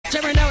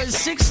Time right now is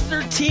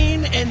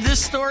 6:13, and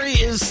this story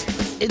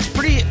it's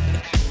pretty,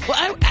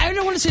 well, I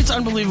don't want to say it's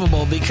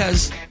unbelievable,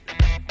 because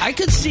I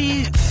could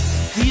see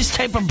these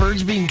type of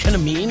birds being kind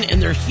of mean, and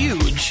they're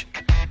huge.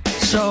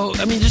 So,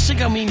 I mean, just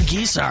think how mean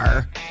geese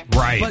are.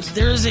 Right. But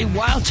there is a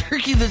wild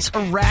turkey that's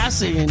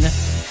harassing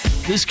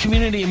this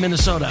community in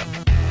Minnesota.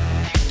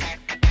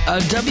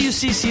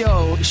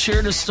 WCCO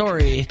shared a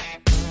story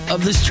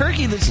of this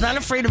turkey that's not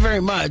afraid of very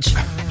much,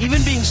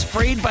 even being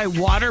sprayed by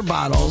water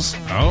bottles.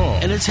 Oh.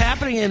 And it's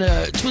happening in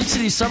a Twin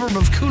Cities suburb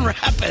of Coon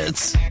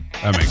Rapids.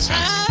 That makes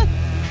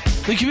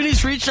sense. The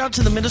community's reached out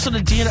to the Minnesota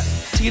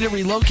DNR to get it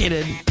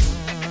relocated.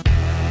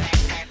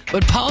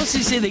 But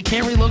policies say they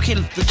can't relocate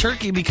the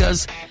turkey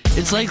because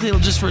it's likely it'll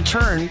just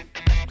return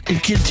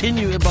and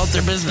continue about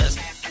their business.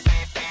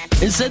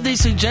 Instead, they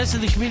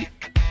suggested the community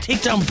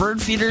take down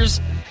bird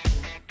feeders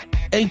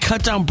and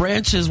cut down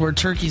branches where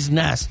turkeys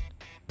nest.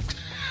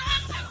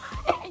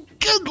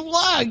 Good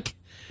luck.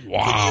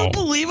 Wow. Can you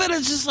believe it?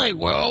 It's just like,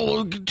 well,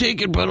 we'll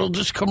take it, but it'll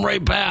just come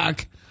right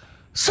back.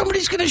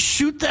 Somebody's going to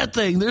shoot that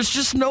thing. There's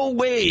just no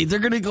way they're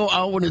going to go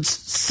out when it's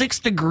 6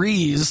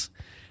 degrees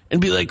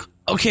and be like,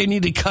 okay, I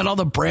need to cut all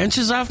the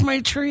branches off my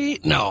tree?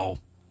 No.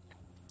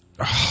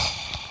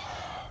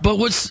 But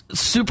what's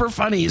super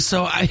funny,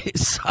 so I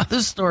saw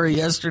this story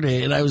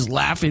yesterday, and I was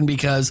laughing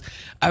because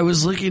I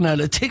was looking at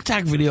a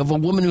TikTok video of a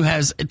woman who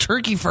has a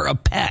turkey for a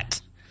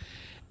pet.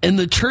 And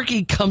the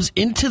turkey comes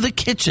into the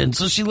kitchen,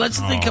 so she lets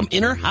the thing come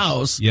in her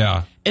house.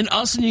 Yeah. And all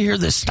of a sudden you hear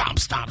this stomp,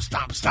 stomp,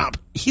 stomp,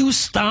 stomp. He was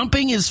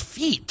stomping his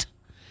feet.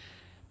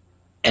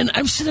 And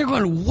I'm sitting there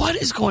going, what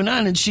is going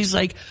on? And she's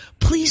like,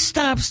 please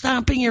stop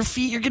stomping your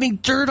feet. You're getting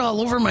dirt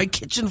all over my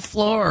kitchen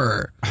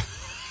floor.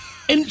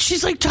 And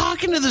she's like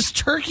talking to this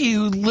turkey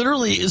who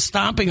literally is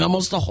stomping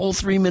almost the whole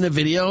 3-minute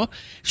video.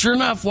 Sure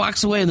enough,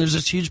 walks away and there's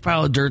this huge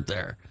pile of dirt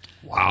there.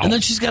 Wow. And then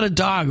she's got a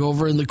dog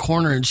over in the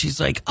corner, and she's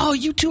like, oh,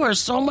 you two are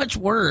so much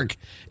work.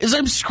 As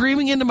I'm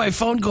screaming into my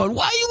phone going,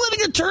 why are you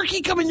letting a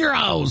turkey come in your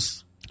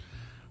house?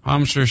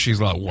 I'm sure she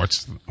lets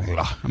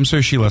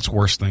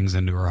worse things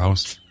into her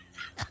house.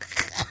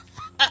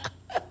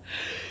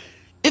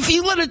 If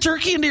you let a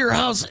turkey into your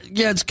house,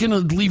 yeah, it's going to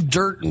leave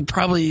dirt and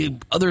probably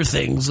other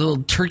things,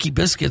 little turkey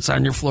biscuits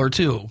on your floor,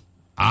 too.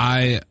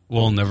 I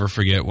will never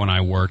forget when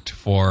I worked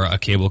for a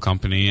cable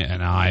company,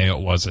 and I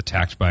was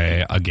attacked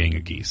by a gang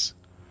of geese.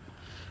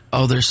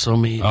 Oh, they're so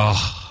mean.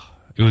 Oh,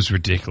 it was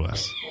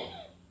ridiculous.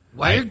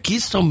 Why are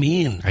geese so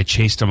mean? I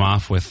chased them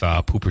off with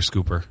Pooper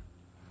Scooper.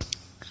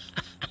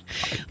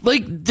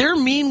 Like, they're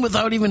mean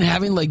without even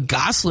having, like,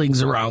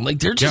 goslings around. Like,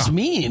 they're just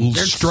mean.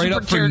 They're straight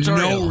up for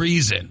territorial. no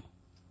reason.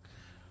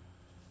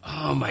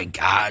 Oh, my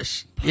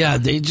gosh. Yeah,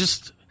 they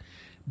just...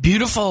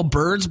 Beautiful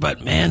birds,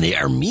 but, man, they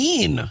are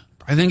mean.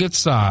 I think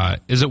it's...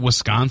 is it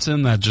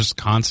Wisconsin that just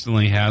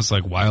constantly has,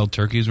 like, wild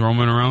turkeys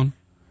roaming around?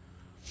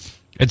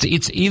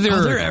 It's either...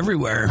 Oh, they're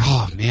everywhere.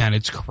 Oh, man,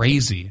 it's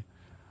crazy.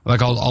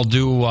 Like, I'll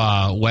do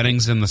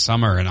weddings in the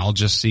summer, and I'll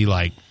just see,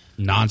 like,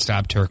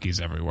 nonstop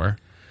turkeys everywhere.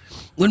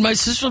 When my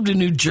sister lived in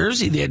New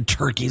Jersey, they had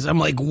turkeys. I'm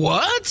like,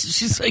 what?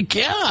 She's like,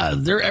 yeah,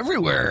 they're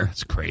everywhere.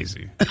 It's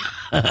crazy.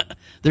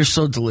 They're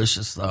so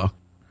delicious, though.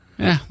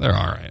 Yeah, they're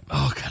all right.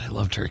 Oh, God, I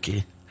love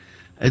turkey.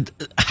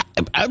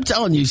 I'm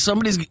telling you,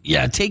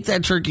 take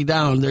that turkey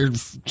down. They're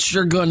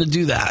sure going to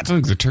do that. I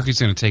think the turkey's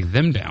going to take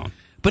them down.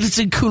 But it's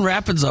in Coon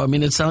Rapids, though. I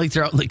mean, it's not like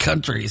they're out in the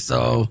country.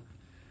 So,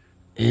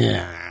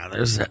 yeah,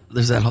 there's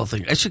that whole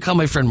thing. I should call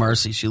my friend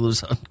Marcy. She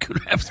lives on Coon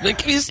Rapids. Like,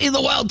 can you see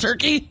the wild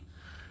turkey?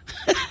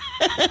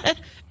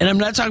 And I'm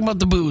not talking about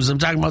the booze. I'm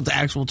talking about the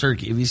actual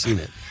turkey. Have you seen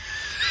it?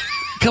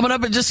 Coming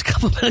up in just a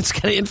couple minutes,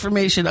 got an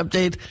information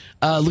update.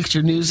 Look at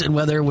your news and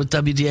weather with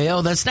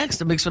WDAO. That's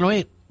next at Mix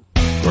 108.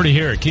 Already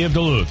here at Key of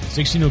Duluth,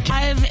 16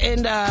 5,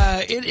 and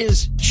it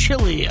is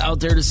chilly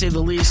out there, to say the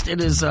least. It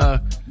is...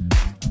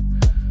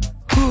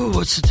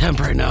 what's the temp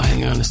right now?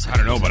 Hang on a second. I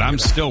don't know, but I'm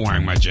still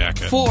wearing my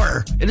jacket.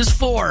 4. It is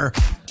 4.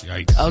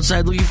 Yikes.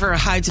 Outside, looking for a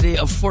high today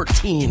of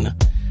 14.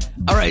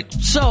 All right.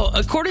 So,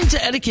 according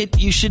to etiquette,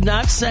 you should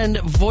not send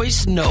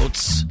voice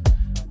notes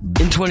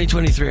in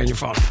 2023 on your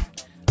phone.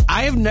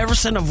 I have never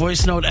sent a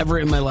voice note ever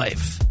in my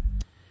life.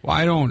 Well,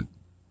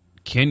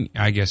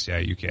 I guess, yeah,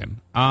 you can.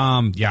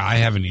 Yeah, I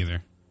haven't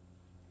either.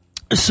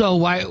 So,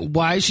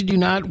 why should you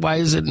not? Why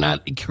is it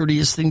not a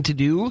courteous thing to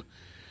do?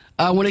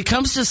 When it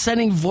comes to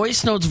sending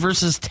voice notes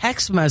versus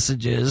text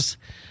messages,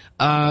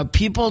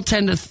 people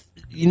tend to...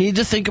 you need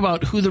to think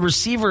about who the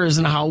receiver is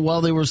and how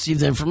well they receive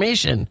the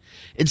information.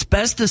 It's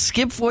best to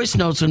skip voice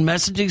notes when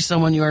messaging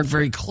someone you aren't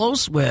very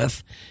close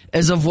with,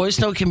 as a voice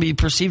note can be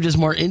perceived as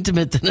more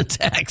intimate than a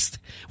text.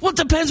 Well, it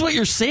depends what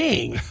you're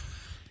saying.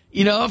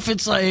 You know, if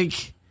it's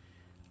like,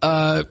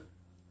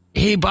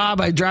 hey,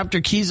 Bob, I dropped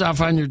your keys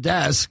off on your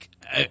desk,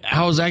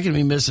 how is that going to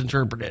be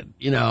misinterpreted?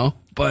 You know,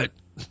 but...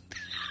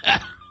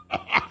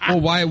 Well,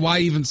 why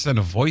even send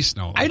a voice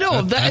note? I know.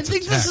 I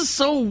think this is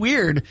so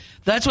weird.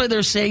 That's why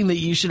they're saying that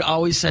you should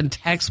always send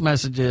text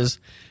messages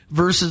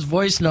versus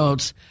voice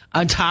notes,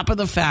 on top of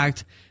the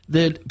fact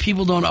that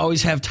people don't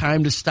always have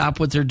time to stop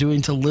what they're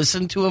doing to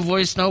listen to a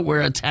voice note,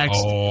 where a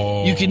text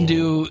you can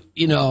do,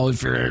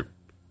 if you're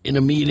in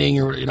a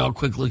meeting or, a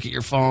quick look at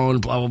your phone,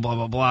 blah, blah, blah,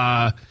 blah,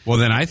 blah. Well,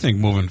 then I think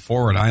moving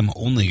forward, I'm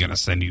only going to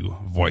send you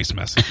voice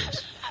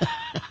messages.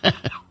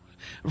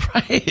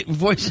 Right.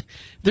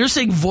 They're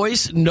saying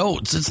voice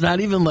notes. It's not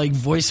even like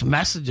voice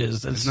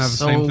messages. That's Isn't that the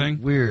so same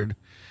thing? Weird.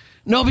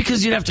 No,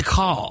 because you'd have to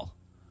call.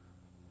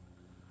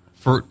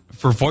 For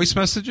voice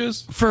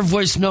messages? For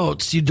voice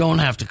notes, you don't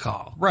have to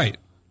call. Right.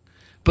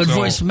 But So-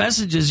 voice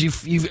messages,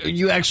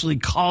 you actually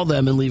call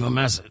them and leave a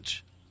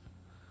message.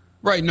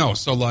 Right, no.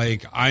 So,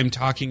 like, I'm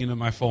talking into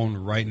my phone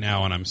right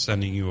now, and I'm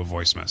sending you a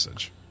voice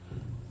message.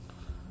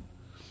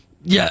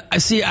 Yeah, I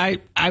see.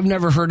 I've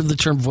never heard of the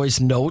term voice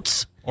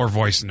notes. Or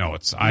voice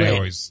notes.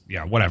 Right.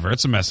 Whatever.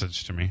 It's a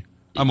message to me.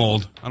 I'm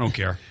old. I don't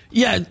care.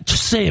 Yeah,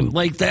 same.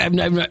 Like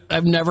that.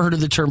 I've never heard of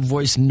the term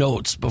voice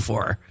notes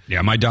before.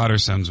 Yeah, my daughter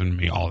sends them to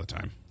me all the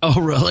time. Oh,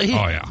 really?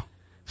 Oh, yeah.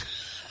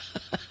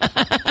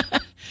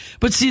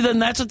 But see, then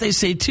that's what they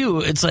say too.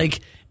 It's like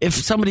if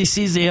somebody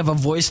sees they have a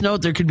voice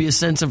note, there could be a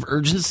sense of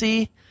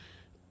urgency.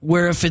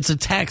 Where if it's a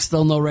text,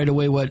 they'll know right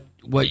away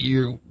what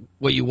you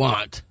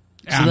want.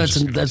 So I'm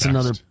just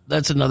gonna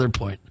that's another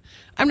point.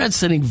 I'm not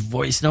sending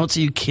voice notes.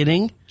 Are you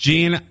kidding?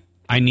 Gene,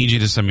 I need you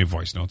to send me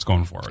voice notes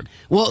going forward.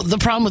 Well, the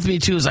problem with me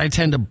too is I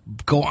tend to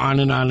go on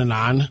and on and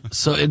on.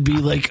 So it'd be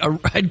like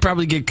I'd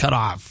probably get cut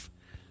off.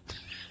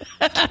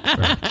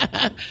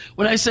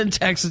 When I send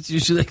texts, it's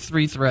usually like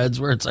 3 threads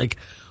where it's like,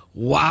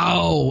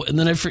 wow, and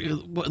then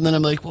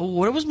I'm like, well,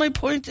 what was my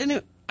point in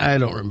it? I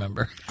don't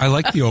remember. I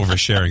like the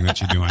oversharing that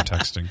you do on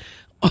texting.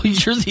 Oh,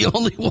 you're the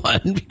only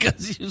one,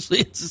 because usually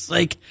it's just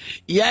like,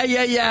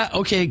 yeah,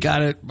 okay,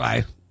 got it,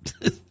 bye.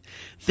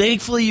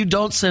 Thankfully, you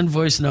don't send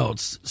voice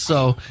notes,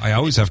 so I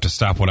always have to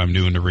stop what I'm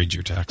doing to read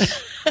your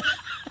text.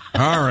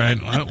 All right,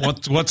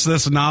 what's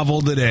this novel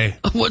today?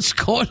 what's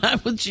going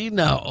on with Gene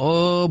now?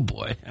 Oh,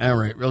 boy. All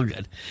right, real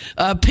good.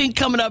 Pink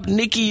coming up,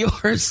 Nikki,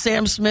 yours,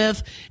 Sam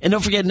Smith. And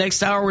don't forget,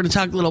 next hour, we're going to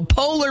talk a little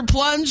Polar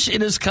Plunge.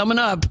 It is coming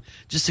up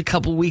just a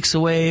couple weeks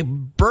away.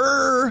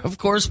 Brr, of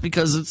course,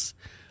 because it's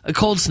a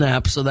cold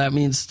snap, so that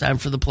means time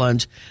for the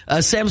plunge.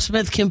 Sam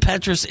Smith, Kim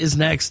Petras is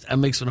next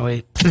on Mix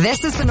 108.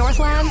 This is the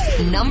Northland's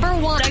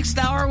 #1. Next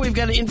hour, we've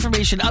got an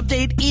information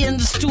update,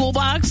 Ian's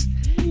Toolbox.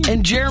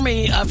 And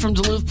Jeremy from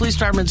Duluth Police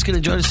Department is going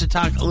to join us to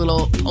talk a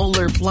little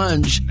Polar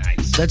Plunge.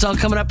 Nice. That's all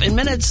coming up in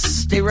minutes.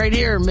 Stay right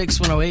here, Mix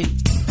 108.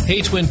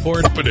 Hey, Twin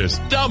Port.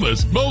 Stupidest,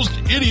 dumbest, most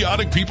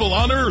idiotic people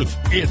on earth.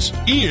 It's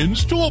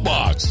Ian's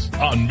Toolbox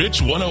on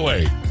Mix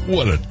 108.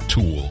 What a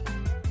tool.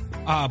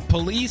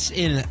 Police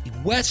in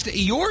West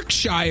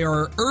Yorkshire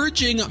are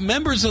urging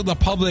members of the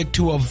public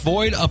to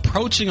avoid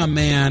approaching a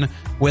man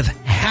with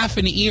half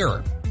an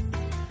ear.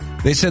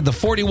 They said the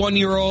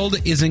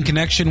 41-year-old is in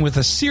connection with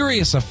a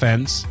serious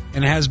offense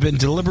and has been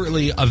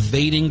deliberately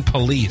evading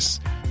police.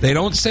 They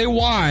don't say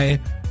why.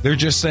 They're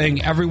just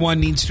saying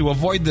everyone needs to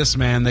avoid this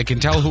man. They can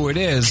tell who it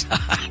is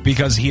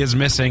because he is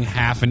missing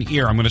half an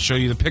ear. I'm going to show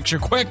you the picture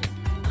quick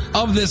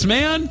of this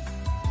man.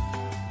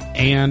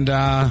 And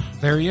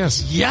there he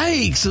is.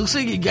 Yikes. Looks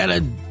like you got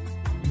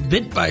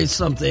bit by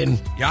something.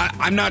 Yeah,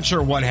 I'm not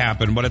sure what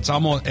happened, but it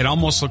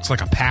almost looks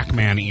like a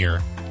Pac-Man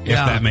ear, if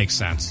that makes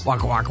sense.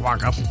 Waka, waka,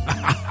 waka.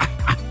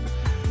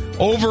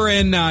 Over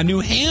in New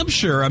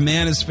Hampshire, a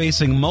man is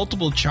facing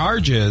multiple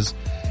charges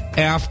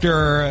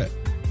after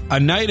a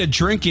night of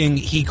drinking.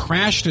 He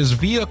crashed his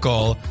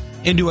vehicle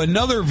into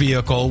another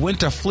vehicle, went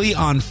to flee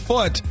on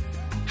foot.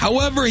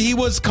 However, he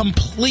was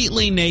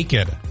completely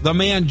naked. The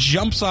man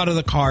jumps out of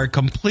the car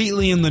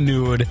completely in the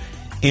nude,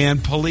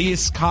 and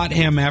police caught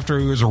him after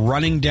he was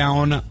running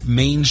down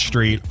Main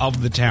Street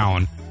of the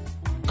town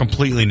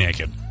completely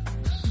naked.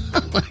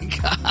 Oh, my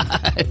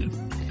God.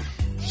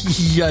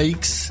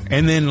 Yikes.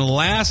 And then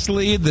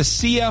lastly, the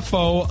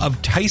CFO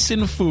of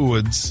Tyson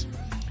Foods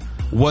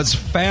was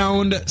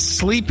found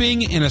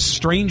sleeping in a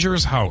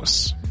stranger's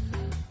house.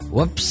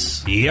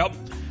 Whoops. Yep.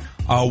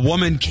 A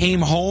woman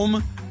came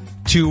home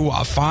to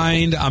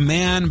find a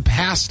man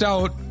passed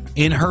out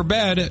in her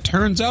bed. It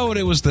turns out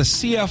it was the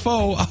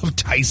CFO of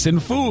Tyson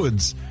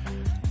Foods.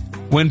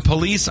 When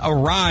police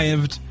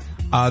arrived,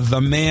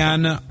 the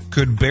man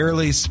could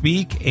barely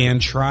speak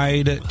and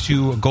tried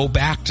to go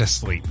back to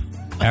sleep.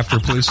 After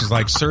police was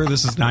like, sir,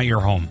 this is not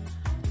your home.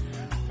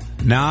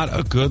 Not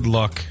a good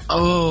look.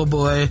 Oh,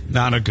 boy.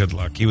 Not a good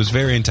look. He was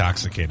very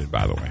intoxicated,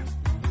 by the way.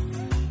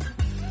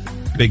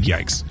 Big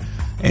yikes.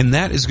 And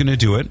that is going to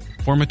do it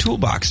for my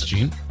toolbox,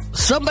 Gene.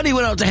 Somebody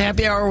went out to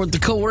happy hour with the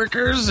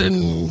coworkers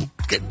and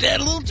had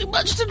a little too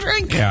much to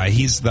drink. Yeah,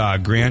 he's the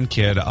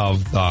grandkid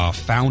of the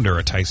founder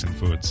of Tyson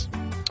Foods.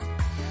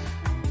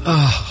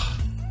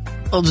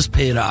 They'll just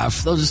pay it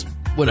off. They'll just,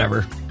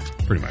 whatever.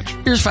 Pretty much.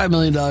 Here's $5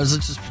 million. Let's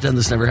just pretend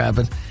this never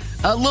happened.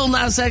 Lil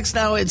Nas X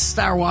now. It's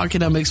Star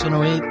Walking on Mix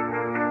 108.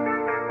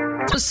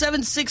 So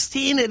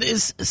 7:16. It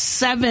is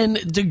 7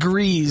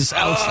 degrees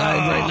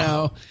outside right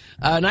now.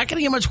 Not going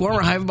to get much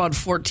warmer. High of about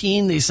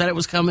 14. They said it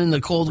was coming, the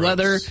cold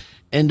weather.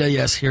 And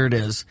yes, here it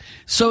is.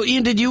 So,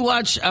 Ian, did you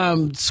watch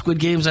Squid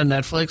Games on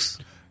Netflix?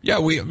 Yeah,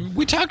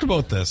 we talked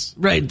about this.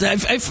 Right. I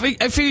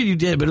figured you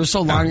did, but it was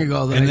so long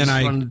ago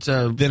that wanted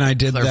to Then I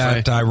did clarify.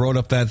 that. I wrote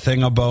up that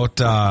thing about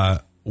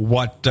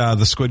what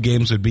the Squid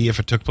Games would be if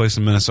it took place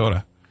in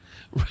Minnesota.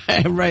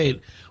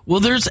 Right. Well,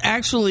 there's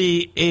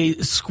actually a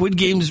Squid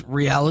Games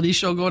reality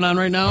show going on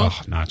right now.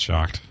 Oh, not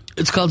shocked.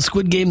 It's called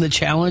Squid Game: The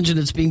Challenge, and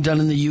it's being done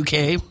in the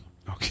UK.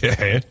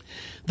 Okay.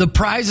 The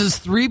prize is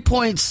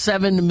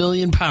 £3.7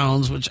 million,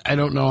 which I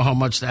don't know how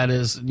much that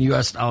is in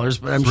U.S. dollars,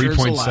 but I'm sure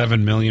it's a lot.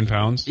 3.7 million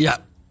pounds? Yeah.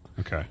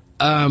 Okay.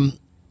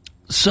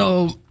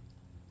 So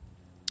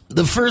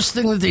the first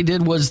thing that they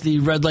did was the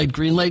red light,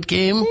 green light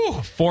game.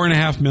 Ooh,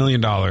 $4.5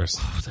 million.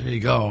 There you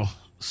go.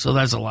 So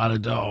that's a lot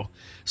of dough.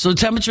 So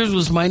temperatures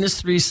was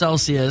 -3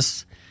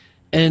 Celsius,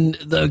 and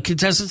the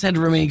contestants had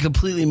to remain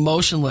completely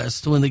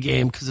motionless to win the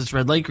game because it's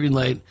red light, green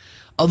light.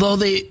 Although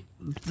the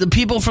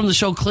people from the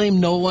show claim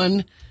no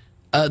one,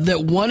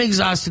 that one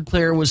exhausted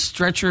player was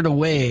stretchered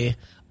away,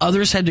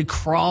 others had to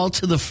crawl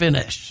to the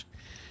finish.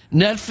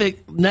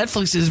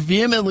 Netflix is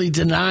vehemently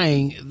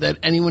denying that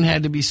anyone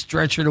had to be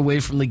stretchered away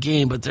from the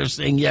game, but they're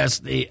saying yes,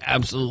 they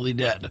absolutely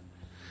did.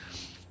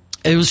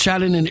 It was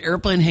shot in an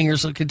airplane hangar,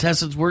 so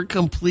contestants weren't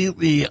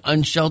completely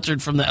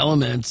unsheltered from the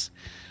elements.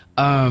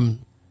 Anyone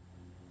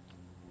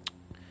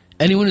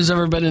who's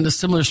ever been in a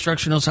similar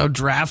structure knows how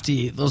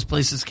drafty those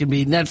places can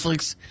be.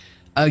 Netflix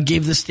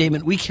gave this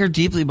statement: "We care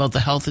deeply about the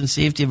health and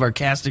safety of our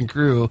cast and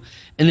crew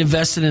and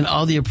invested in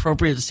all the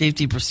appropriate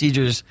safety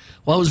procedures.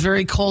 While it was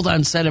very cold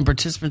on set and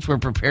participants were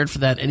prepared for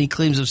that, any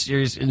claims of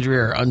serious injury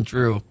are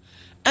untrue."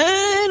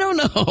 I don't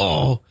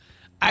know.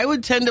 I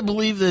would tend to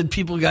believe that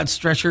people got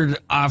stretchered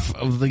off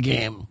of the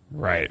game.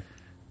 Right.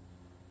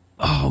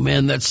 Oh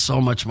man, that's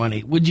so much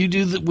money. Would you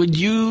do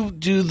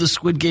the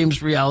Squid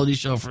Games reality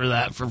show for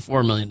that for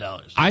 $4 million?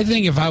 I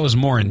think if I was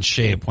more in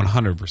shape,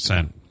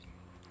 100%.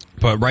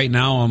 But right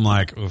now, I'm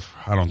like, oof,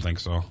 I don't think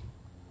so.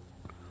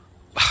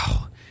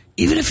 Wow.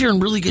 Even if you're in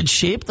really good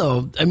shape,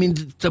 though, I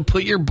mean, to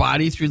put your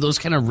body through those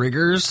kind of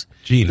rigors,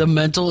 Gene. the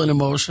mental and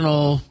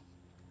emotional.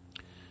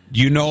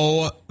 You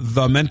know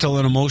the mental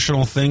and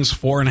emotional things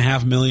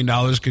 $4.5 million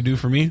could do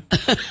for me?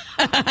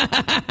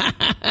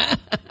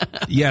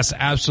 Yes,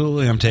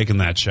 absolutely. I'm taking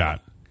that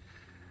shot.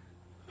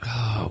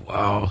 Oh,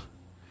 wow.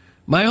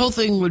 My whole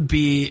thing would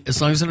be,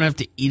 as long as I don't have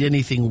to eat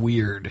anything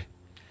weird.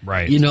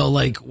 Right. You know,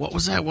 like, what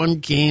was that one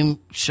game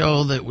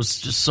show that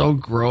was just so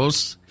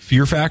gross?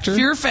 Fear Factor?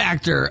 Fear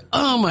Factor.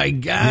 Oh, my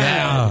God.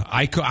 Yeah.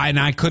 I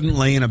couldn't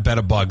lay in a bed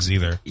of bugs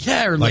either.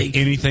 Yeah, or like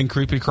anything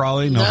creepy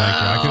crawly? No,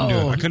 thank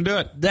you. I couldn't do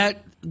it.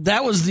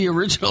 That was the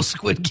original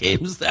Squid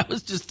Games. That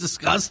was just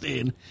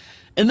disgusting.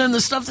 And then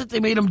the stuff that they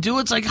made them do,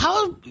 it's like,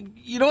 how,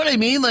 you know what I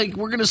mean? Like,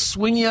 we're going to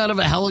swing you out of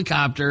a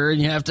helicopter and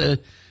you have to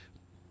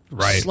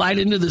slide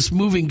into this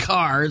moving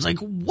car. It's like,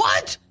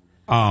 what?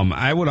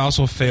 I would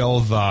also fail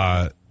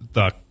the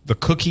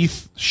cookie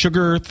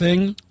sugar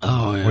thing.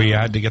 Oh, yeah. Where you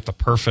had to get the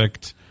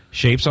perfect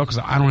shape. So, because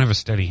I don't have a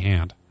steady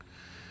hand.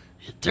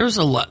 There was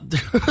a lot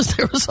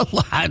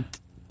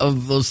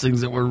of those things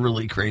that were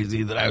really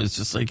crazy that I was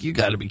just like, you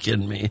got to be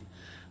kidding me.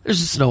 There's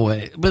just no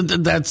way.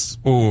 But that's...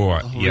 Oh,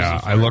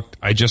 yeah.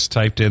 I just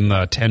typed in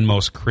the 10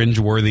 most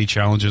cringeworthy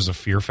challenges of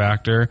Fear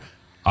Factor.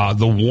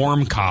 The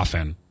warm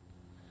coffin.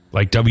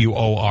 Like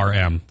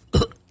WORM.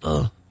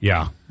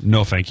 Yeah.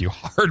 No, thank you.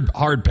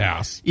 Hard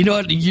pass. You know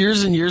what?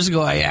 Years and years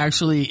ago, I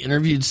actually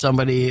interviewed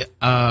somebody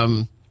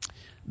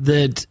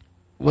that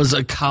was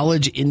a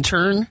college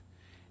intern,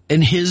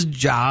 and his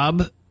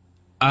job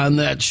on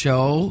that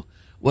show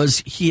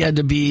was he had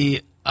to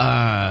be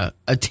a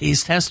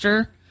taste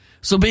tester.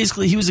 So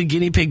basically, he was a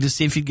guinea pig to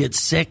see if he'd get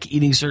sick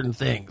eating certain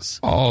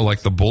things. Oh,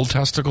 like the bull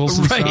testicles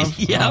and right, stuff?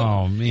 Yeah.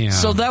 Oh, man.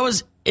 So that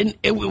was,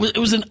 it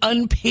was an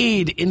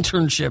unpaid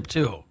internship,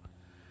 too.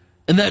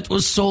 And that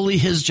was solely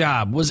his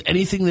job. Was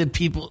anything that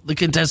the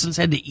contestants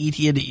had to eat,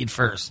 he had to eat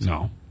first.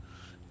 No.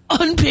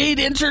 Unpaid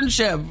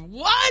internship.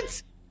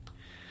 What?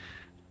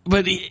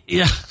 But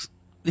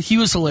he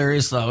was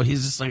hilarious, though.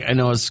 He's just like, I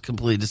know it's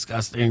completely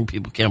disgusting.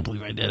 People can't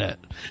believe I did it.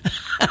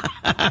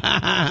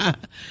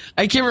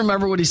 I can't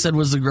remember what he said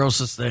was the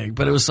grossest thing,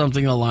 but it was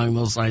something along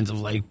those lines of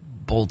like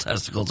bull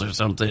testicles or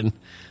something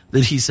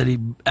that he said he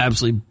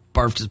absolutely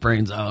barfed his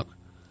brains out.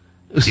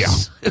 It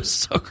was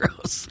so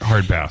gross.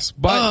 Hard pass.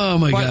 But, oh,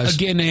 my gosh.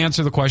 Again, to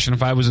answer the question,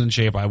 if I was in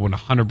shape, I would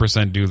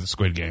 100% do the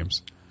Squid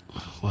Games.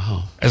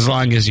 Wow. As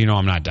long as,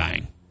 I'm not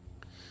dying.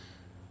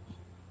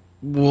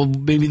 Well,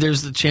 maybe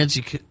there's the chance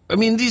you could. I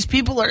mean, these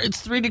people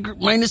it's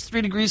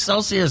 -3 degrees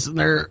Celsius, and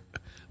they're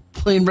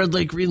playing red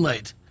light, green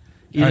light.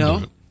 You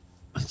know?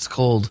 It's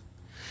cold.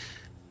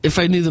 If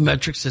I knew the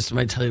metric system,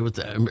 I'd tell you what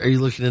that. Are you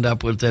looking it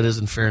up? What that is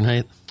in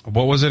Fahrenheit?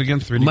 What was it again?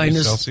 3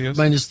 degrees Celsius?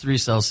 -3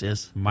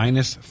 Celsius.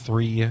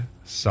 -3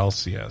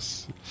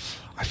 Celsius.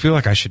 I feel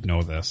like I should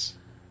know this.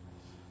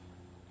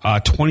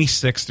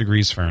 26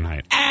 degrees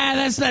Fahrenheit.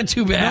 That's not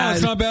too bad. No,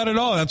 it's not bad at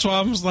all. That's why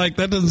I was like,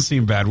 that doesn't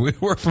seem bad.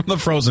 We're from the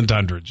frozen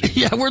tundra.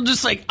 Yeah, we're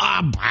just like,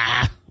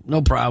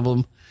 no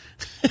problem.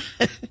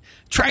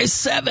 Try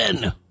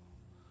 7.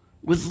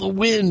 with the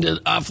wind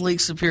off Lake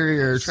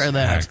Superior. Try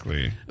that.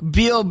 Exactly.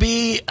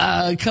 B.O.B.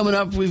 Coming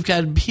up, we've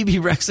got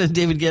BB Rexa,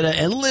 David Guetta,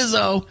 and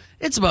Lizzo.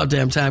 It's about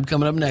damn time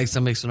coming up next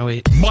on Mix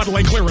 108.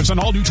 Modeling clearance on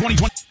all new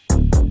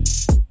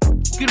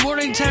 2020. Good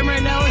morning. Time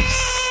right now is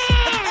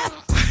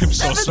I'm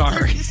so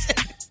sorry.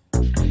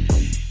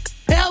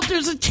 Help,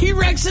 there's a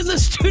T-Rex in the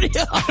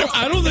studio.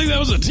 I don't think that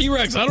was a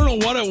T-Rex. I don't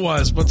know what it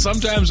was, but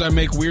sometimes I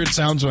make weird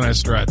sounds when I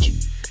stretch.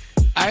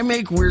 I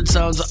make weird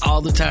sounds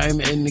all the time,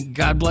 and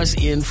God bless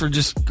Ian for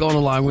just going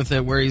along with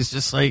it, where he's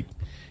just like,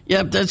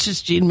 yep, that's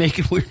just Gene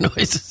making weird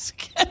noises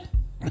again.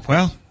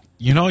 Well,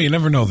 you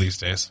never know these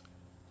days.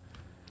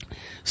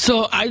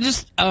 So I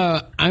just,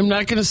 I'm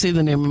not going to say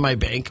the name of my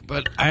bank,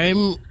 but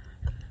I'm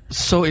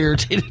so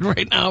irritated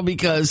right now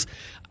because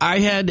I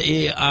had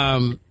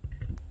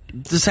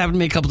this happened to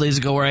me a couple days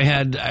ago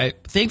where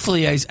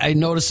thankfully I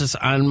noticed this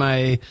on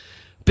my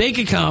bank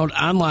account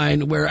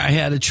online where I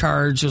had a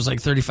charge. It was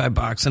like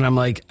 $35, and I'm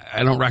like,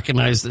 I don't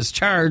recognize this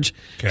charge.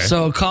 Okay.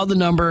 So called the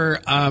number,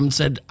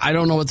 said, I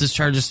don't know what this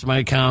charge is to my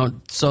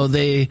account. So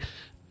they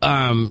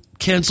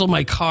canceled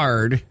my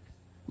card,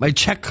 my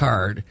check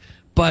card.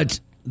 But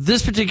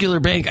this particular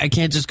bank, I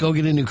can't just go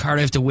get a new card.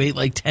 I have to wait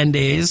like 10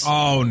 days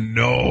Oh,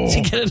 no.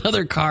 to get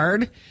another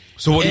card.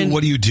 So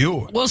what do you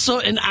do? Well,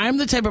 and I'm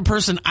the type of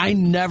person, I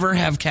never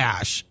have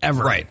cash,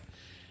 ever. Right.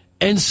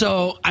 And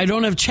so I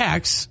don't have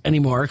checks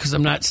anymore because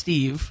I'm not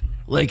Steve.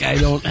 Like, I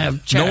don't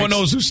have checks. No one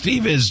knows who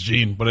Steve is,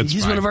 Gene, but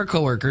He's fine. one of our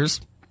coworkers.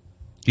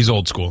 He's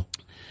old school.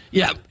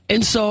 Yeah.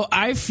 And so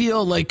I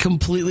feel like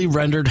completely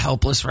rendered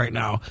helpless right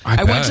now. I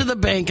went bet. to the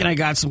bank and I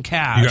got some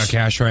cash. You got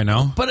cash right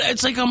now? But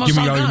it's like almost Give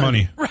me all all your gone.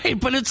 money. Right.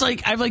 But it's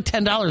like I have like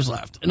 $10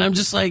 left. And I'm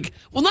just like,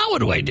 well, now what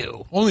do I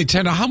do? Only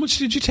 10. How much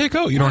did you take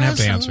out? You don't have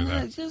to answer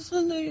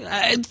that.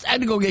 I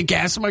had to go get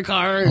gas in my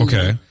car. And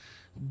Okay.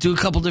 do a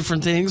couple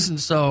different things. And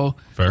so.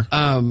 Fair.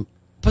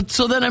 But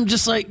so then I'm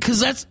just like,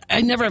 because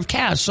I never have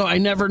cash, so I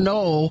never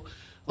know.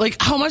 Like,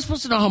 how am I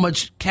supposed to know how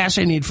much cash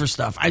I need for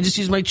stuff? I just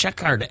use my check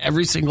card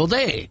every single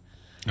day.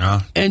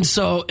 And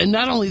so, and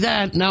not only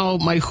that, now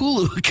my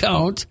Hulu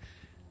account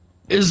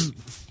is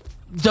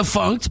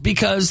defunct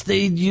because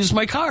they used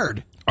my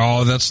card.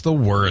 Oh, that's the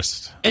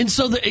worst. And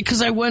so,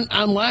 because I went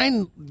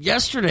online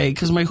yesterday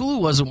because my Hulu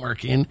wasn't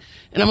working,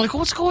 and I'm like,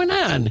 what's going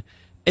on?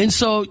 And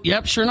so,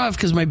 yep, sure enough,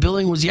 because my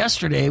billing was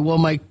yesterday, well,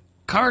 my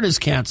card is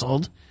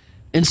canceled.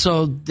 And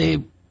so they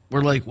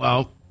were like,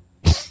 well,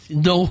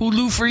 no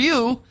Hulu for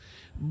you.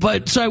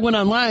 But so I went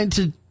online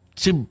to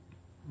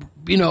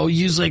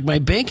use like my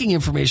banking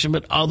information,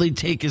 but all they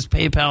take is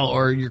PayPal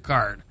or your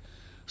card.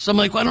 So I'm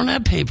like, well, I don't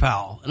have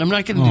PayPal, and I'm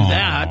not going to do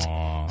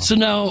that. So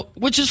now,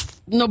 which is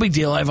no big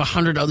deal. I have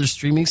 100 other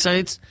streaming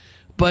sites,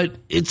 but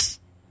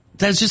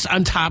that's just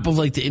on top of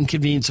like the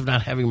inconvenience of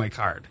not having my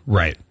card.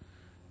 Right.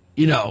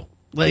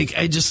 Like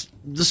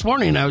this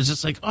morning I was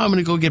just like, oh, I'm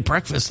going to go get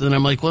breakfast. And then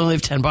I'm like, well, I only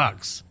have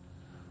 $10.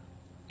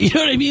 You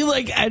know what I mean?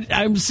 Like,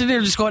 I'm sitting there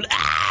just going,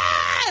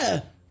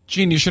 ah!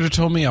 Gene, you should have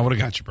told me. I would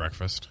have got you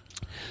breakfast.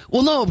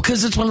 Well, no,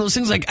 because it's one of those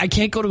things like I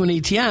can't go to an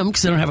ATM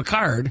because I don't have a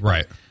card.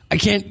 Right. I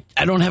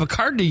don't have a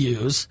card to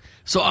use.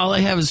 So all I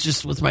have is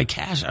just with my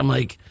cash. I'm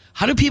like,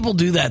 how do people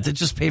do that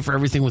just pay for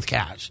everything with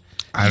cash?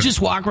 You just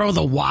walk around with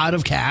a wad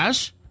of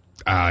cash?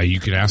 You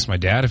can ask my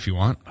dad if you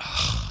want.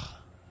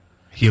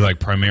 He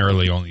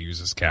primarily only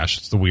uses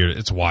cash.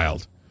 It's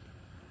wild.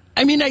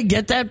 I mean, I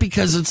get that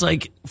because it's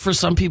like, for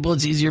some people,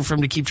 it's easier for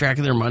them to keep track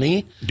of their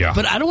money. Yeah.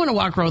 But I don't want to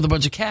walk around with a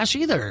bunch of cash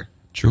either.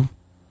 True.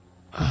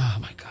 Oh,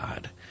 my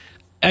God.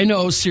 I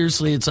know,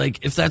 seriously, it's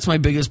like, if that's my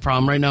biggest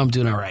problem right now, I'm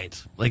doing all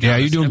right. Like, Yeah,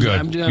 honestly, you're doing good.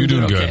 I'm You're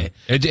doing okay.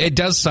 good. It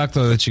does suck,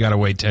 though, that you got to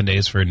wait 10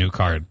 days for a new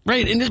card.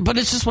 Right. But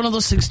it's just one of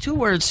those things, too,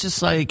 where it's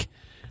just like,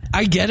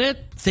 I get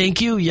it.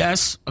 Thank you.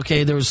 Yes.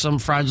 Okay, there was some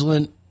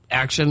fraudulent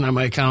action on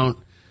my account.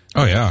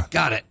 Oh, yeah.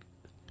 Got it.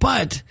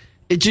 But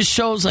it just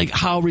shows like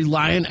how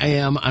reliant I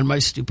am on my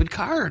stupid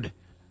card,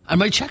 on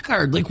my check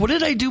card. Like, what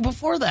did I do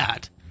before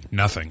that?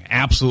 Nothing.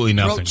 Absolutely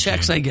nothing. Wrote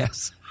checks, Gene. I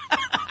guess.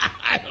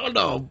 I don't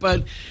know,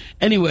 but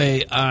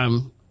anyway,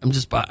 I'm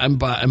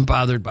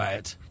bothered by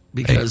it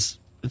because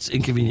it's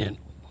inconvenient.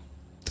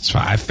 That's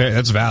fine.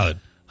 That's valid.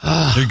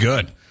 You're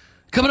good.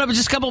 Coming up in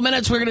just a couple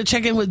minutes, we're going to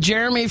check in with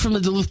Jeremy from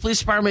the Duluth Police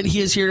Department. He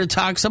is here to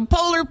talk some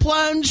polar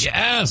plunge.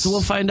 Yes. So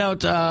we'll find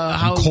out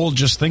how I'm cold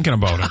just thinking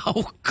about it.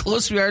 how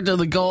close we are to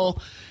the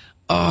goal.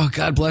 Oh,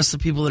 God bless the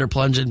people that are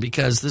plunging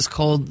because this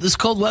cold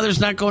weather's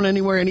not going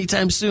anywhere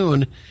anytime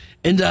soon.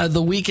 And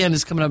the weekend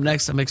is coming up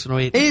next on Mix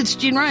 108. Hey, it's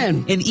Gene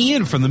Ryan. And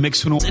Ian from the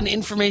Mix 108. An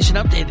information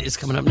update is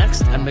coming up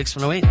next on Mix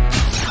 108.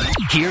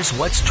 Here's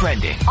what's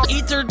trending.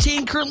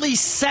 8:13, currently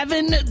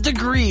 7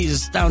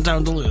 degrees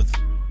downtown Duluth.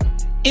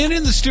 And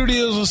in the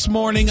studios this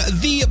morning,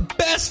 the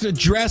best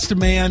dressed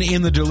man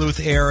in the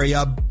Duluth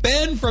area,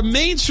 Ben from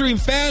Mainstream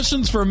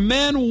Fashions for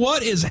Men.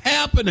 What is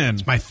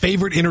happening? My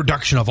favorite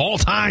introduction of all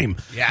time.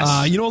 Yes.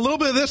 A little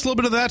bit of this, a little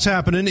bit of that's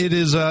happening.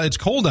 It's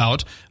cold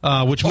out,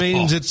 which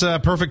means it's a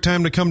perfect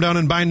time to come down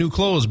and buy new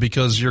clothes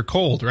because you're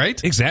cold,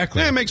 right?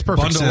 Exactly. Yeah, it makes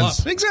perfect Bundle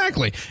sense. up.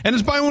 Exactly. And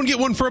it's buy one, get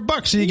one for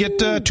 $1. So you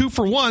get 2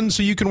 for 1,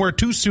 so you can wear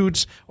 2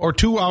 suits or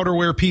 2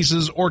 outerwear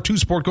pieces or 2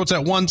 sport coats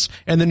at once,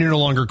 and then you're no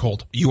longer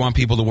cold. You want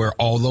people to wear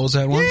all those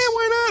at once? Yeah,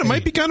 why not? It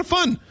might be kind of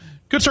fun.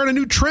 Could start a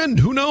new trend.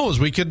 Who knows?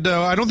 We could.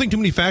 I don't think too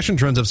many fashion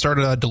trends have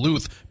started at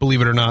Duluth,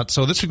 believe it or not.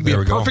 So this would be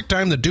There a we go. perfect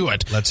time to do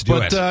it. Let's do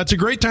it. But it's a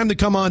great time to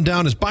come on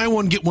down. Is buy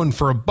one, get one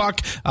for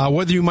 $1.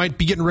 Whether you might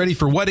be getting ready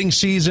for wedding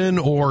season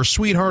or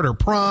sweetheart or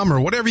prom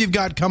or whatever you've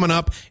got coming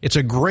up, it's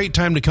a great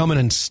time to come in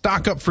and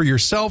stock up for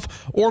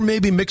yourself or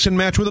maybe mix and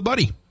match with a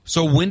buddy.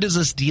 So when does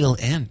this deal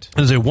end?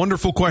 That is a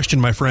wonderful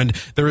question, my friend.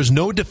 There is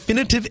no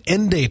definitive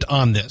end date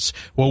on this.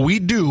 What we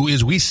do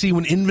is we see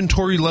when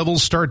inventory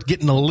levels start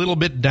getting a little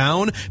bit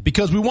down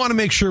because we want to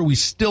make sure we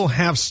still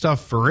have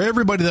stuff for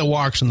everybody that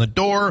walks in the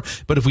door.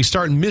 But if we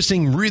start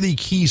missing really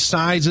key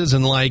sizes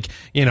and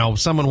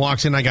someone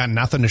walks in, I got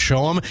nothing to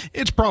show them,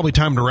 it's probably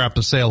time to wrap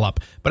the sale up.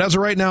 But as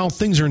of right now,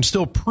 things are in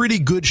still pretty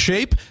good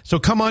shape. So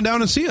come on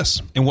down and see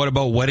us. And what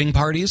about wedding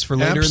parties for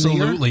later in the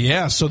year? Absolutely,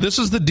 yeah. So this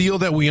is the deal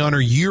that we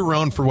honor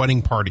year-round for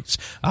wedding parties.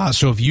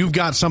 So if you've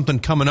got something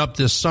coming up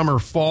this summer,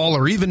 fall,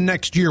 or even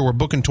next year, we're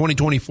booking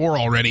 2024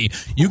 already,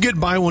 you get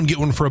buy one, get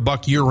one for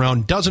 $1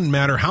 year-round. Doesn't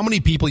matter how many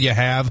people you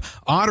have,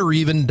 odd or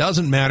even,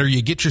 doesn't matter.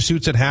 You get your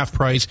suits at half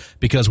price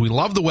because we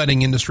love the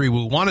wedding industry.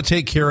 We want to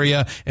take care of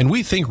you, and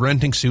we think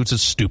renting suits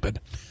is stupid.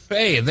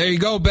 Hey, there you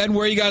go, Ben.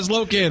 Where are you guys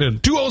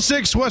located?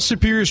 206 West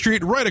Superior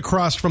Street, right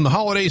across from the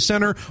Holiday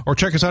Center, or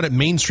check us out at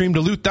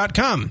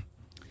mainstreamduluth.com.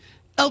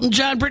 Elton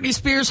John, Britney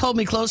Spears, Hold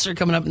Me Closer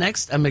coming up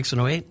next. I'm Mix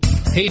 108.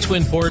 Hey,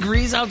 Twin Port.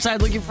 Degrees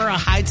outside, looking for a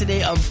high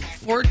today of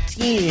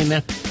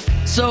 14.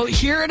 So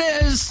here it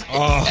is.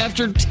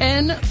 After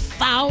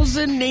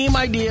 10,000 name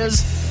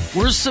ideas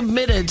were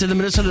submitted to the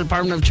Minnesota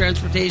Department of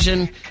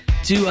Transportation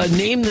to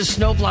name the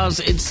snowplows,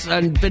 it's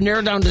been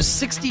narrowed down to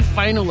 60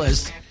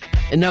 finalists.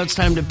 And now it's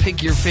time to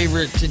pick your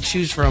favorite to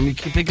choose from. You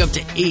can pick up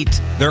to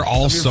 8. They're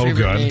all of your so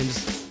favorite good.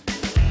 names.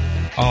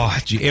 Oh,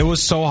 gee, it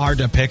was so hard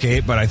to pick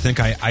 8, but I think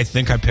I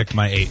picked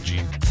my 8,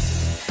 Gene.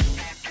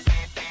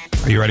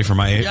 Are you ready for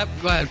my 8? Yep,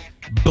 go ahead.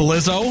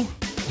 Blizzo,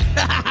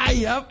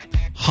 Yep.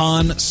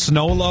 Han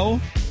Snowlo,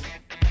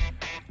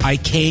 I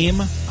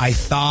Came, I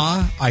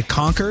Thaw, I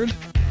Conquered,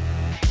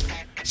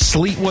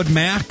 Fleetwood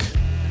Mac,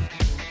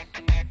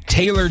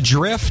 Taylor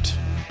Drift,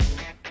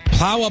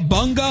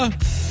 Plowabunga,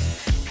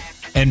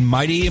 and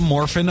Mighty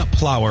Morphin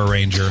Plower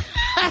Ranger.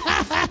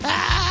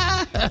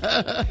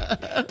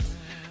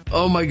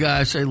 Oh my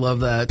gosh, I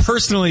love that.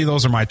 Personally,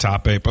 those are my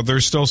top 8, but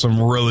there's still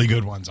some really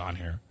good ones on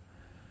here.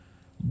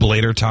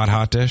 Blader Tot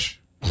Hot Dish.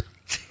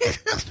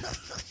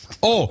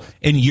 Oh,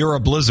 and You're a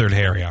Blizzard,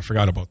 Harry. I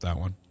forgot about that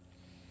one.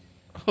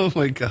 Oh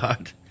my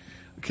God.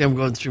 Okay, I'm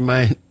going through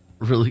mine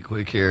really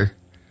quick here.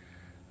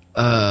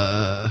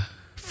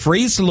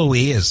 Phrase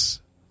Louise.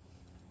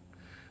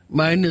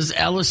 Mine is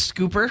Alice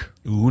Scooper,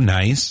 Ooh,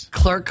 nice.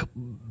 Clark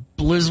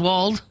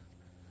Bliswald,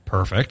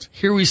 Perfect.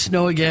 Here We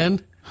Snow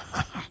Again,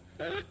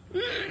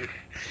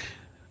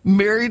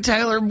 Mary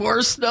Tyler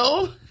Moore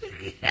Snow,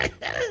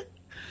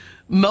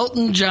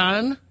 Melton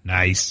John,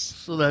 Nice.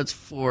 so that's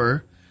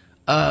 4.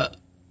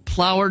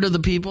 Plower to the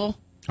People,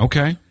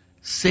 Okay.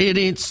 Say It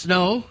Ain't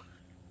Snow,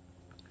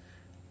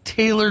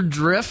 Taylor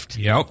Drift,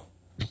 Yep.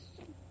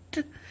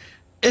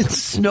 and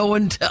Snow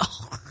and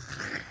Tell.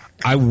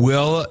 I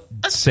will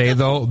say,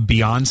 though,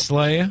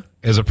 Beyonce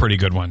is a pretty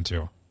good one,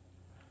 too.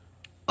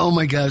 Oh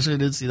my gosh, I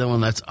did see that one.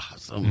 That's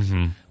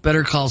awesome.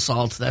 Better Call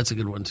Saul. That's a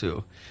good one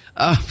too.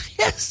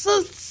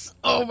 Yes.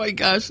 Oh my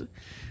gosh,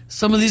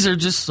 some of these are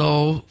just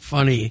so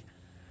funny.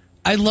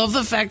 I love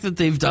the fact that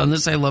they've done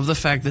this. I love the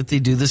fact that they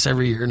do this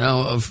every year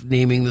now of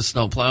naming the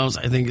snowplows.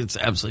 I think it's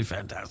absolutely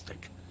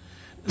fantastic.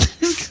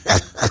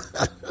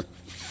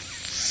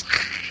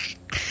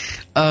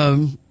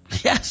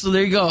 Yeah. So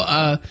there you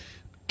go.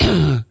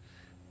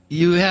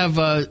 You have.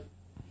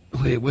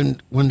 Wait.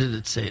 When did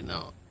it say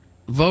no?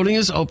 Voting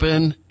is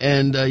open,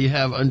 and you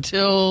have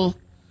until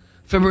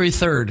February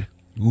 3rd.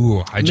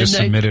 Ooh, I just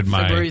submitted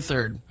my February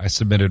 3rd. I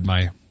submitted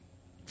my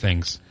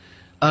things.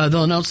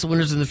 They'll announce the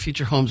winners in the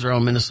future homes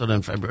around Minnesota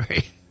in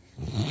February.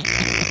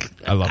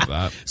 I love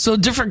that. So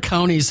different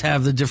counties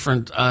have the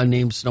different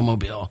named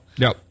snowmobile.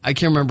 Yep. I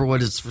can't remember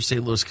what it's for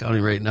St. Louis County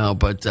right now,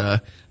 but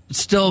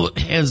still,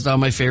 hands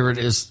down, my favorite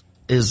is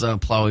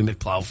Plowing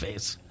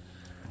McPlowface.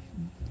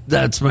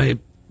 That's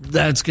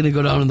going to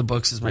go down in the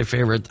books as my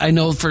favorite. I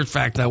know for a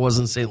fact that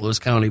wasn't St. Louis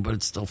County, but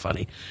it's still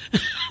funny.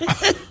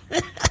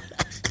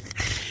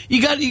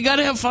 You got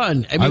to have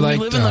fun. I mean, we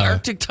live in the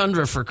Arctic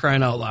tundra, for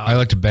crying out loud. I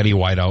liked Betty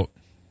Whiteout.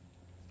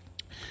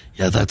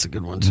 Yeah, that's a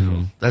good one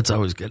too. That's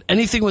always good.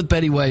 Anything with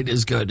Betty White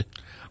is good.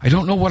 I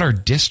don't know what our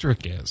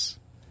district is.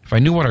 If I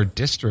knew what our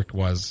district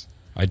was,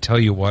 I'd tell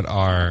you what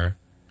our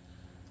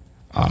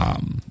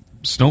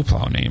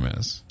snowplow name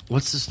is.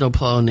 What's the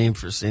snowplow name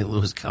for St.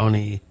 Louis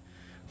County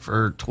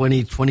for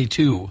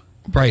 2022?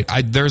 Right.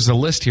 There's a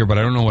list here, but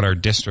I don't know what our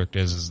district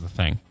is the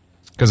thing.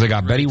 Because I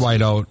got Betty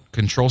Whiteout,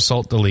 Control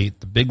Salt Delete,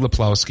 the Big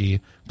Leplowski,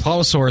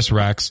 Plowsaurus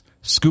Rex,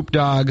 Scoop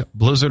Dog,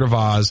 Blizzard of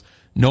Oz,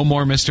 No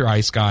More Mr.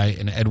 Ice Guy,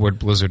 and Edward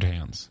Blizzard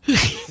Hands.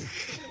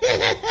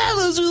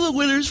 Those were the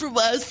winners from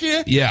last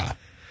year? Yeah.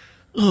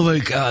 Oh, my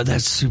God.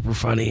 That's super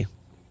funny.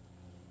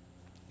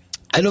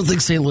 I don't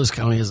think St. Louis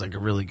County is like a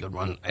really good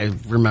one. I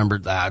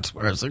remembered that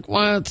where I was like,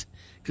 what?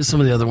 Because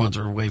some of the other ones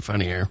were way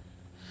funnier.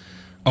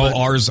 But,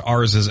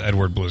 ours is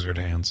Edward Blizzard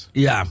Hands.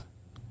 Yeah.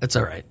 That's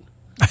all right.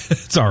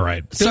 It's all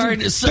right. Sorry.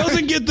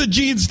 Doesn't get the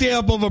Gene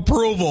stamp of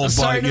approval,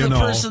 Sorry but to you the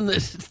know. person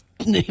that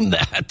named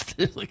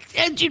that. Like,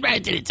 yeah, Gene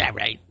Ryan did it. It's all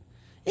right.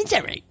 It's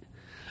all right.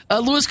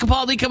 Louis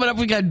Capaldi coming up.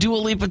 We got Dua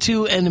Lipa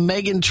 2 and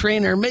Megan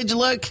Trainor. Made you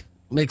look.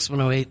 Mix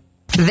 108.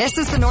 This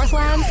is the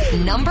Northland's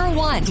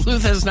 #1.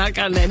 Duluth has not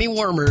gotten any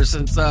warmer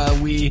since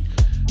we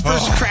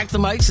first cracked the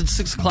mics at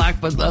 6 o'clock.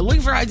 But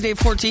looking for high today,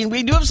 14.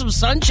 We do have some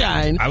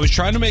sunshine. I was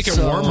trying to make it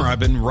warmer. I've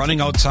been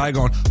running outside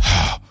going,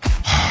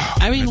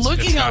 I mean,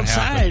 looking not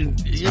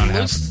outside,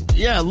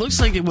 it looks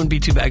like it wouldn't be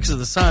too bad because of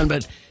the sun,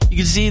 but you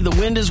can see the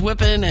wind is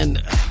whipping,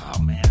 and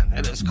oh man,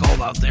 it is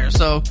cold out there.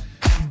 So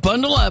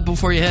bundle up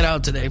before you head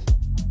out today.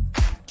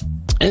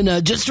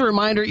 And just a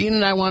reminder, Ian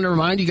and I want to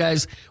remind you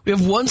guys, we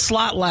have one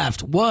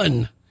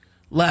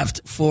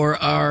left for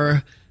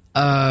our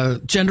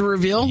gender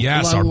reveal.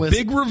 yes, along our with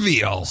big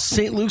reveal.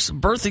 St. Luke's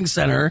Birthing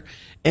Center.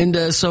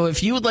 And so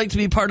if you would like to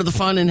be part of the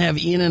fun and have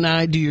Ian and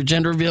I do your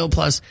gender reveal,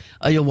 plus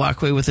you'll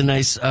walk away with a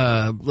nice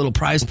little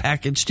prize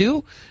package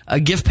too, a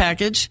gift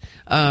package,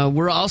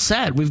 we're all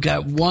set. We've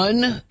got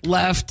one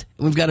left.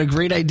 We've got a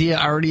great idea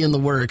already in the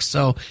works.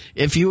 So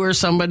if you or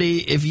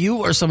somebody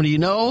you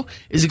know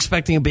is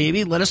expecting a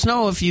baby, let us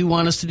know if you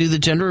want us to do the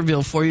gender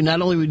reveal for you.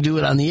 Not only we do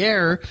it on the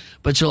air,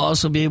 but you'll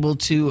also be able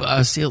to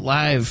see it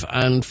live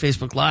on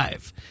Facebook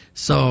Live.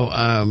 So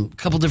a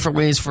couple different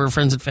ways for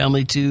friends and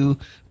family to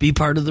be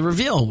part of the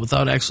reveal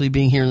without actually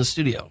being here in the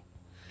studio.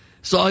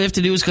 So all you have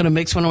to do is go to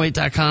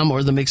Mix108.com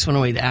or the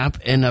Mix108 app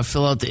and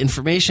fill out the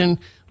information.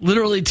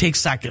 Literally takes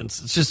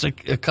seconds. It's just a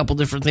couple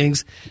different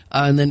things.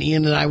 And then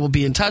Ian and I will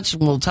be in touch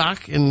and we'll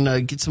talk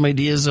and get some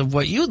ideas of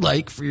what you'd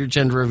like for your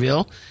gender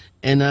reveal.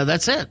 And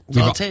that's it. That's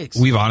all it takes.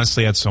 We've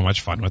honestly had so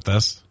much fun with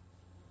this.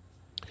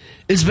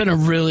 It's been a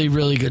really,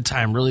 really good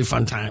time, really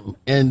fun time.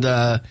 And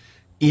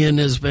Ian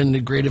has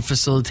been great at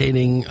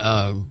facilitating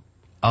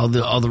all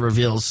the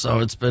reveals, so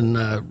it's been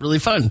really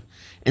fun.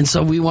 And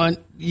so we want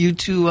you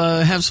to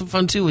have some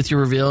fun too with your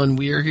reveal, and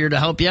we are here to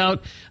help you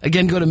out.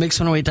 Again, go to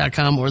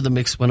Mix108.com or the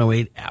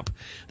Mix108 app.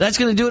 That's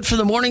going to do it for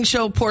the morning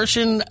show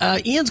portion.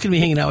 Ian's going to be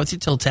hanging out with you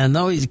till 10,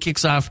 though. He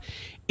kicks off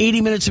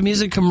 80 minutes of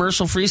music,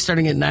 commercial-free,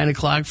 starting at 9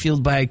 o'clock,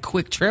 fueled by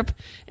Quick Trip,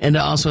 and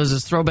also has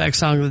his throwback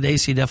song of the day,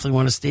 so you definitely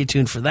want to stay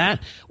tuned for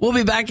that. We'll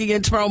be back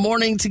again tomorrow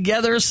morning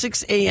together,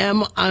 6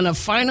 a.m. on a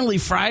finally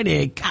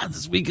Friday. God,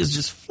 this week is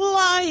just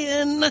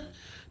flying.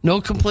 No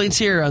complaints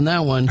here on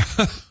that one.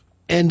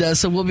 And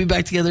so we'll be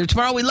back together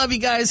tomorrow. We love you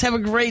guys. Have a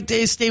great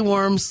day. Stay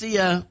warm. See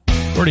ya.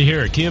 Already here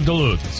at Kia of Duluth.